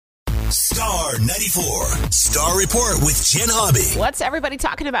Star 94. Star Report with Jen Hobby. What's everybody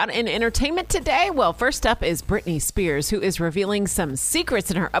talking about in entertainment today? Well, first up is Britney Spears, who is revealing some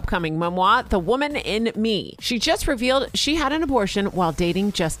secrets in her upcoming memoir, The Woman in Me. She just revealed she had an abortion while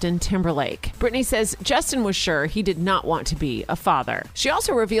dating Justin Timberlake. Britney says Justin was sure he did not want to be a father. She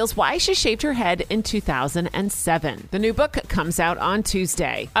also reveals why she shaved her head in 2007. The new book comes out on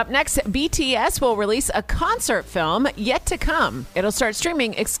Tuesday. Up next, BTS will release a concert film yet to come. It'll start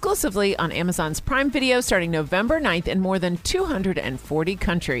streaming exclusively on Amazon's Prime Video starting November 9th in more than 240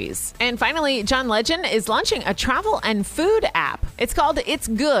 countries. And finally, John Legend is launching a travel and food app. It's called It's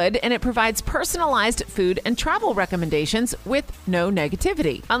Good, and it provides personalized food and travel recommendations with no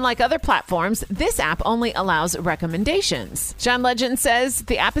negativity. Unlike other platforms, this app only allows recommendations. John Legend says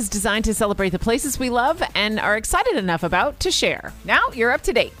the app is designed to celebrate the places we love and are excited enough about to share. Now you're up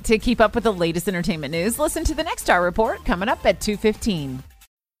to date. To keep up with the latest entertainment news, listen to the next Star Report coming up at 2:15.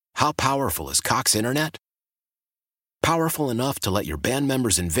 How powerful is Cox Internet? Powerful enough to let your band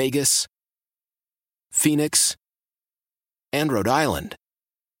members in Vegas, Phoenix, and Rhode Island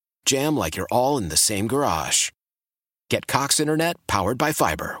jam like you're all in the same garage. Get Cox Internet powered by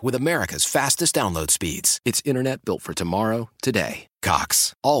fiber with America's fastest download speeds. It's internet built for tomorrow, today.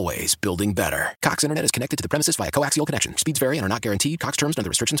 Cox, always building better. Cox Internet is connected to the premises via coaxial connection. Speeds vary and are not guaranteed. Cox terms and other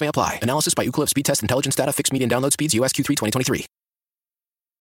restrictions may apply. Analysis by Ookla Speed Test Intelligence Data. Fixed median download speeds. US Q3 2023.